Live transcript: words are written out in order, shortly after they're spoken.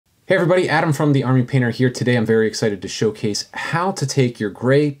Hey everybody, Adam from the Army Painter here. Today I'm very excited to showcase how to take your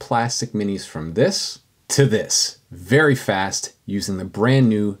gray plastic minis from this to this very fast using the brand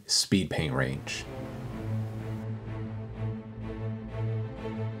new Speedpaint range.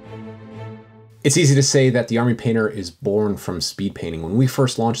 It's easy to say that the Army Painter is born from speed painting. When we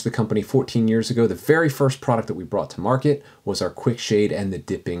first launched the company 14 years ago, the very first product that we brought to market was our quick shade and the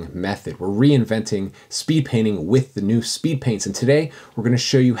dipping method. We're reinventing speed painting with the new speed paints, and today we're going to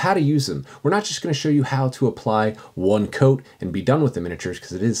show you how to use them. We're not just going to show you how to apply one coat and be done with the miniatures,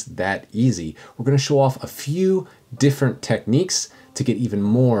 because it is that easy. We're going to show off a few different techniques to get even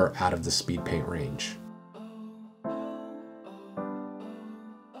more out of the speed paint range.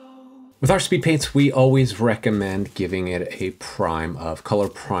 With our speed paints, we always recommend giving it a prime of color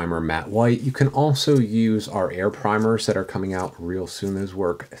primer matte white. You can also use our air primers that are coming out real soon. Those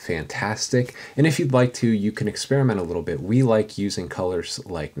work fantastic. And if you'd like to, you can experiment a little bit. We like using colors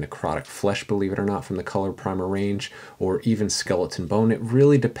like necrotic flesh, believe it or not, from the color primer range, or even skeleton bone. It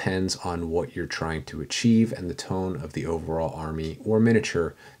really depends on what you're trying to achieve and the tone of the overall army or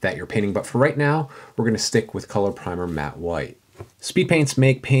miniature that you're painting. But for right now, we're going to stick with color primer matte white. Speed paints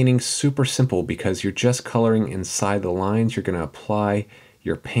make painting super simple because you're just coloring inside the lines. You're going to apply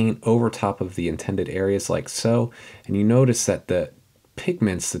your paint over top of the intended areas like so. And you notice that the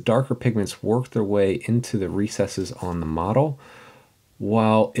pigments, the darker pigments, work their way into the recesses on the model,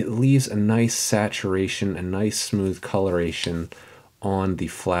 while it leaves a nice saturation, a nice smooth coloration on the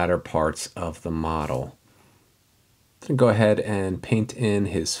flatter parts of the model. So go ahead and paint in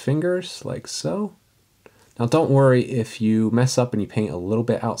his fingers like so. Now don't worry if you mess up and you paint a little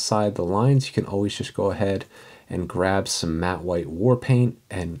bit outside the lines. You can always just go ahead and grab some matte white war paint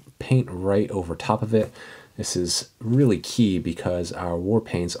and paint right over top of it. This is really key because our war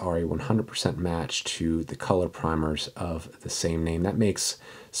paints are a 100% match to the color primers of the same name. That makes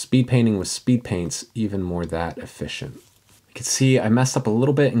speed painting with speed paints even more that efficient. You can see I messed up a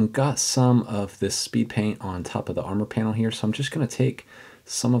little bit and got some of this speed paint on top of the armor panel here. So I'm just going to take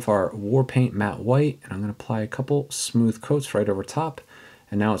some of our war paint matte white and I'm going to apply a couple smooth coats right over top,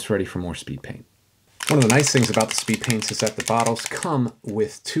 and now it's ready for more speed paint. One of the nice things about the speed paints is that the bottles come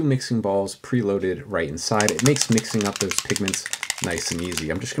with 2 mixing balls preloaded right inside. It makes mixing up those pigments nice and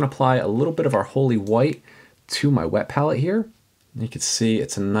easy. I'm just going to apply a little bit of our holy white to my wet palette here. You can see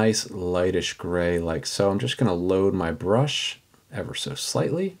it's a nice lightish gray like so. I'm just going to load my brush ever so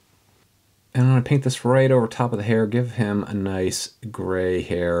slightly. And I'm going to paint this right over top of the hair, give him a nice gray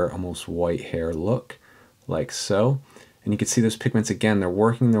hair, almost white hair look, like so. And you can see those pigments again, they're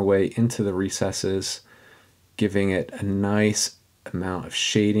working their way into the recesses, giving it a nice amount of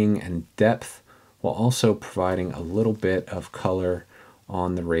shading and depth, while also providing a little bit of color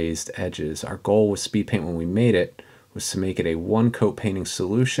on the raised edges. Our goal with speed paint when we made it was to make it a one-coat painting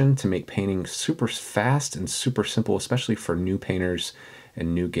solution, to make painting super fast and super simple, especially for new painters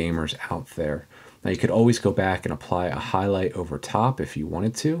and new gamers out there. Now you could always go back and apply a highlight over top if you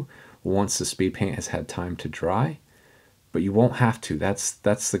wanted to, once the speed paint has had time to dry, but you won't have to. That's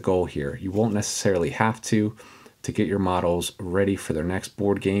the goal here. You won't necessarily have to get your models ready for their next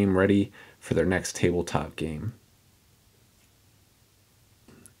board game, ready for their next tabletop game.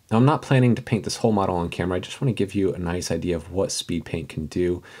 Now I'm not planning to paint this whole model on camera. I just want to give you a nice idea of what speed paint can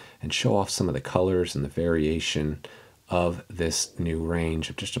do and show off some of the colors and the variation of this new range.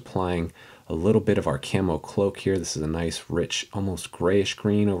 I'm just applying a little bit of our camo cloak here. This is a nice rich, almost grayish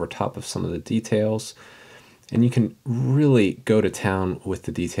green over top of some of the details. And you can really go to town with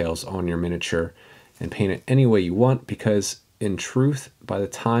the details on your miniature and paint it any way you want, because in truth, by the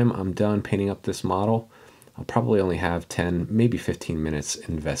time I'm done painting up this model, I'll probably only have 10, maybe 15 minutes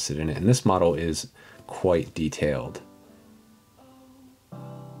invested in it. And this model is quite detailed.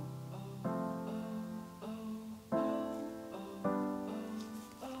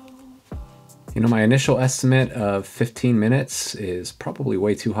 You know, my initial estimate of 15 minutes is probably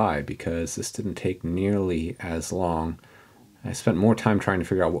way too high because this didn't take nearly as long. I spent more time trying to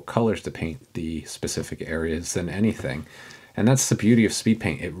figure out what colors to paint the specific areas than anything. And that's the beauty of speed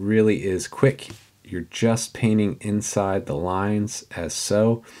paint. It really is quick. You're just painting inside the lines as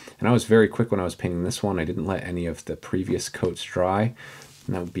so. And I was very quick when I was painting this one. I didn't let any of the previous coats dry.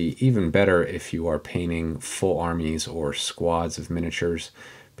 And that would be even better if you are painting full armies or squads of miniatures,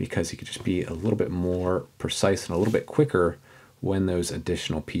 because you could just be a little bit more precise and a little bit quicker when those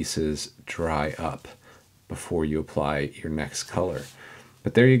additional pieces dry up before you apply your next color.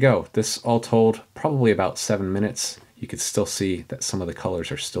 But there you go. This all told, probably about 7 minutes. You could still see that some of the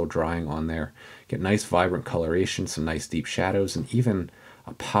colors are still drying on there. Get nice vibrant coloration, some nice deep shadows, and even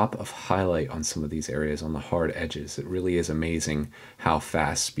a pop of highlight on some of these areas on the hard edges. It really is amazing how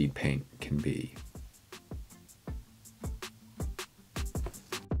fast speed paint can be.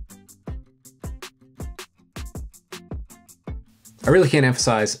 I really can't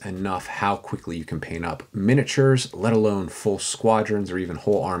emphasize enough how quickly you can paint up miniatures, let alone full squadrons or even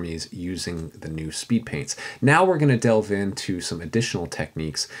whole armies using the new speed paints. Now we're going to delve into some additional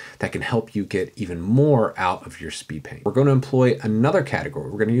techniques that can help you get even more out of your speed paint. We're going to employ another category.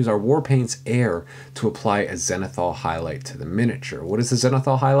 We're going to use our War Paints Air to apply a zenithal highlight to the miniature. What is a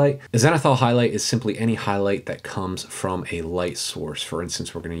zenithal highlight? A zenithal highlight is simply any highlight that comes from a light source. For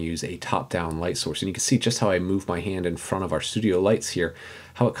instance, we're going to use a top-down light source, and you can see just how I move my hand in front of our studio lights here,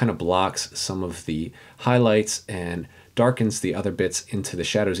 how it kind of blocks some of the highlights and darkens the other bits into the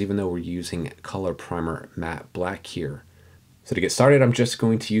shadows, even though we're using color primer matte black here. So to get started, I'm just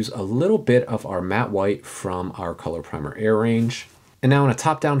going to use a little bit of our matte white from our color primer air range. And now in a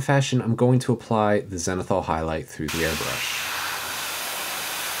top-down fashion, I'm going to apply the zenithal highlight through the airbrush.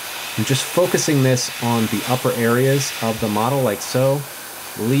 I'm just focusing this on the upper areas of the model like so,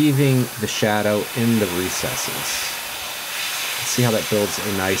 leaving the shadow in the recesses. See how that builds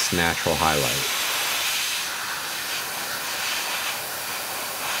a nice natural highlight.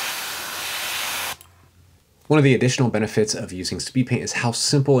 One of the additional benefits of using speed paint is how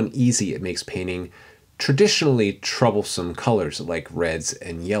simple and easy it makes painting traditionally troublesome colors like reds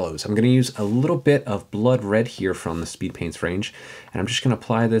and yellows. I'm going to use a little bit of blood red here from the speed paints range, and I'm just going to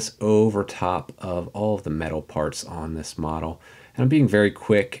apply this over top of all of the metal parts on this model. And I'm being very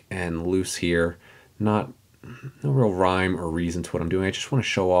quick and loose here, no real rhyme or reason to what I'm doing. I just want to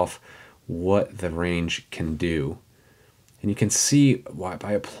show off what the range can do. And you can see why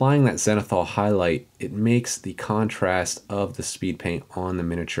by applying that zenithal highlight, it makes the contrast of the speed paint on the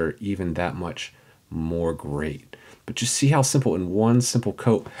miniature even that much more great. But just see how simple, in one simple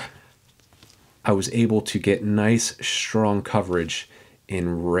coat, I was able to get nice, strong coverage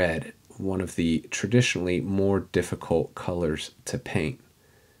in red, one of the traditionally more difficult colors to paint.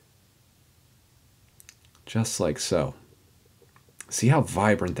 Just like so. See how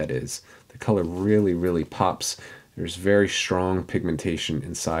vibrant that is? The color really, really pops. There's very strong pigmentation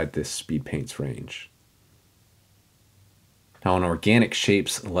inside this speed paints range. Now on organic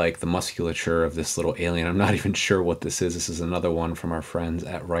shapes like the musculature of this little alien, I'm not even sure what this is. This is another one from our friends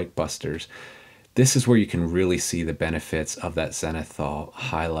at Reichbusters. This is where you can really see the benefits of that zenithal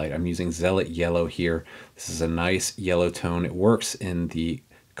highlight. I'm using Zealot Yellow here. This is a nice yellow tone. It works in the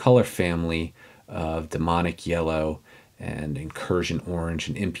color family of Demonic Yellow and Incursion Orange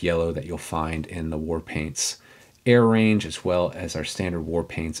and Imp Yellow that you'll find in the War Paints Air range, as well as our standard War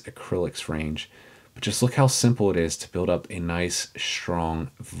Paints Acrylics range. But just look how simple it is to build up a nice,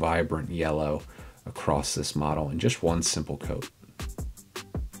 strong, vibrant yellow across this model in just one simple coat.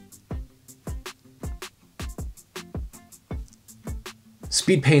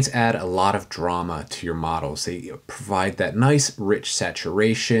 Speed paints add a lot of drama to your models. They provide that nice rich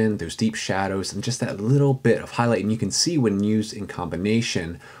saturation, those deep shadows, and just that little bit of highlight. And you can see when used in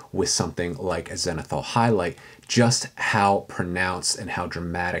combination with something like a zenithal highlight, just how pronounced and how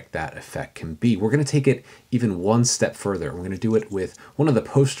dramatic that effect can be. We're going to take it even one step further. We're going to do it with one of the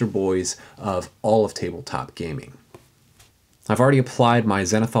poster boys of all of tabletop gaming. I've already applied my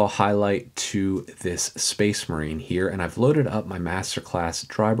zenithal highlight to this Space Marine here, and I've loaded up my Masterclass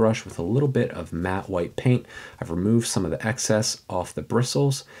dry brush with a little bit of matte white paint. I've removed some of the excess off the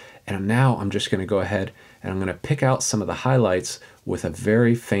bristles, and now I'm just going to go ahead and I'm going to pick out some of the highlights with a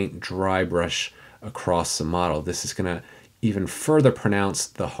very faint dry brush across the model. This is going to even further pronounce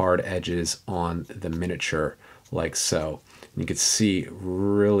the hard edges on the miniature like so. You can see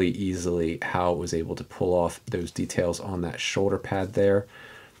really easily how it was able to pull off those details on that shoulder pad there.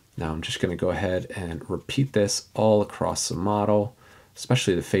 Now I'm just going to go ahead and repeat this all across the model,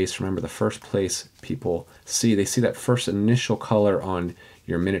 especially the face. Remember, the first place people see, they see that first initial color on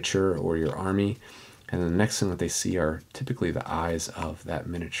your miniature or your army, and then the next thing that they see are typically the eyes of that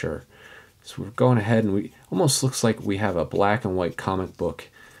miniature. So we're going ahead and we almost looks like we have a black and white comic book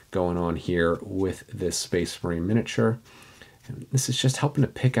going on here with this Space Marine miniature. And this is just helping to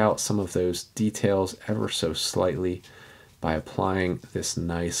pick out some of those details ever so slightly by applying this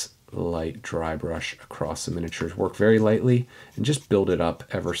nice light dry brush across the miniatures. Work very lightly and just build it up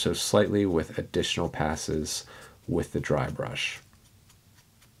ever so slightly with additional passes with the dry brush.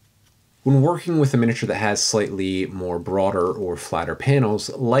 When working with a miniature that has slightly more broader or flatter panels,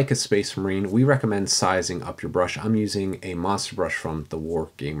 like a Space Marine, we recommend sizing up your brush. I'm using a monster brush from the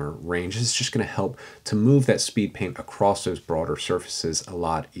Wargamer range. This is just going to help to move that speed paint across those broader surfaces a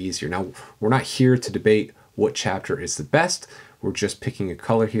lot easier. Now, we're not here to debate what chapter is the best. we're just picking a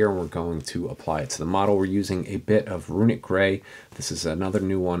color here and we're going to apply it to the model. We're using a bit of Runic Gray. This is another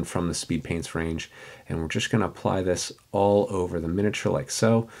new one from the Speed Paints range. And we're just gonna apply this all over the miniature like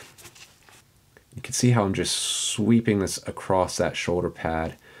so. You can see how I'm just sweeping this across that shoulder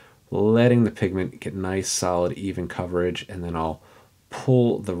pad, letting the pigment get nice, solid, even coverage, and then I'll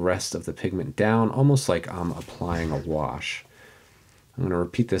pull the rest of the pigment down, almost like I'm applying a wash. I'm going to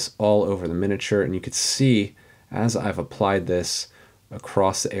repeat this all over the miniature, and you can see as I've applied this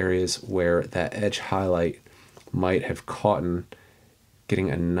across the areas where that edge highlight might have caught, getting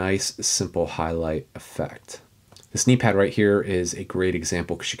a nice, simple highlight effect. This knee pad right here is a great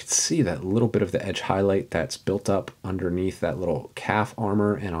example because you can see that little bit of the edge highlight that's built up underneath that little calf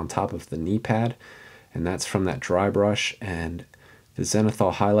armor and on top of the knee pad. And that's from that dry brush, and the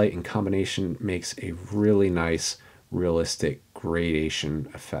zenithal highlight in combination makes a really nice, realistic gradation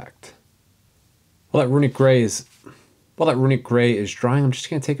effect. While that runic gray is drying, I'm just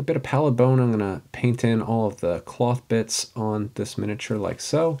going to take a bit of pallid bone. I'm going to paint in all of the cloth bits on this miniature like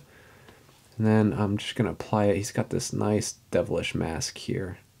so. And then I'm just going to apply it. He's got this nice devilish mask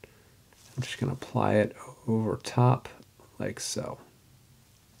here. I'm just going to apply it over top like so.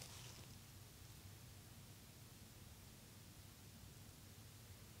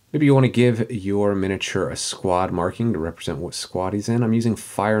 Maybe you want to give your miniature a squad marking to represent what squad he's in. I'm using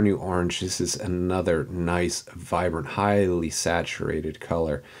Fire New Orange. This is another nice, vibrant, highly saturated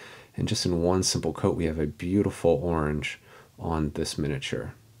color. And just in one simple coat, we have a beautiful orange on this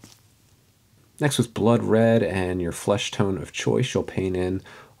miniature. Next, with Blood Red and your flesh tone of choice, you'll paint in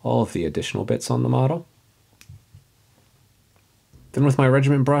all of the additional bits on the model. Then with my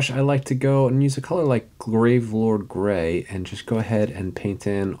regiment brush, I like to go and use a color like Gravelord Gray and just go ahead and paint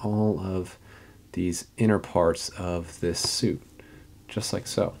in all of these inner parts of this suit, just like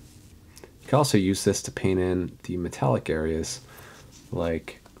so. You can also use this to paint in the metallic areas,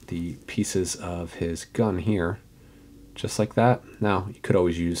 like the pieces of his gun here, just like that. Now, you could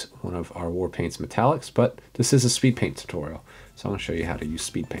always use one of our War Paints metallics, but this is a speed paint tutorial, so I'm going to show you how to use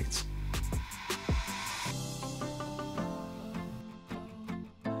speed paints.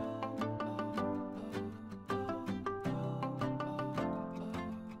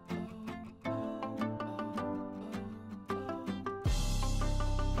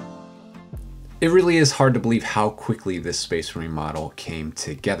 It really is hard to believe how quickly this Space Marine model came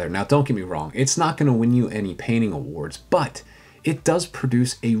together. Now, don't get me wrong, it's not going to win you any painting awards, but it does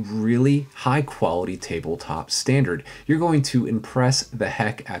produce a really high quality tabletop standard. You're going to impress the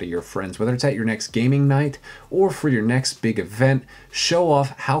heck out of your friends, whether it's at your next gaming night or for your next big event. Show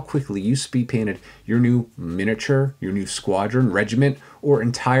off how quickly you speed painted your new miniature, your new squadron, regiment, or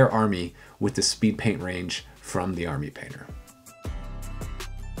entire army with the speed paint range from the Army Painter.